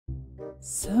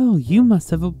So, you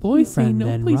must have a boyfriend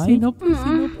then, right? Please say no, please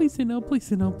say no, please say no, please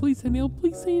say no, please say no,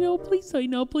 please say no, please say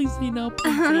no, please say no,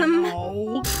 please say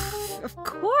no. Of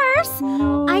course.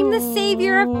 No. I'm the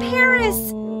savior of Paris.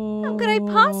 How could I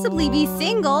possibly be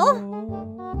single?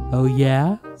 Oh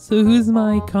yeah? So who's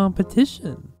my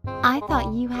competition? I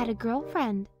thought you had a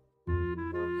girlfriend.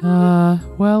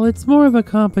 Well, it's more of a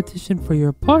competition for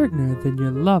your partner than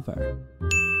your lover.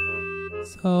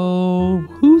 So,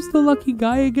 who's the lucky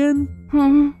guy again? Hi,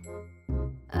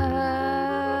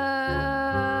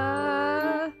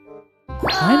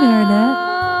 Marinette.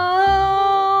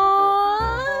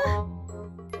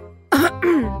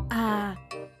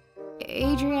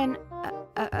 Adrian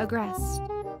Agrest.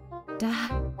 The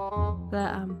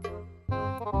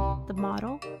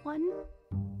model one?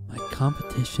 My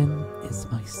competition is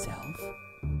myself.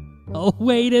 Oh,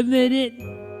 wait a minute.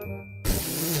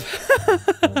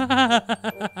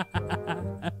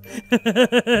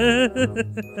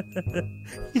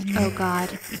 Oh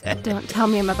God, don't tell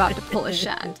me I'm about to pull a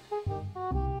shot.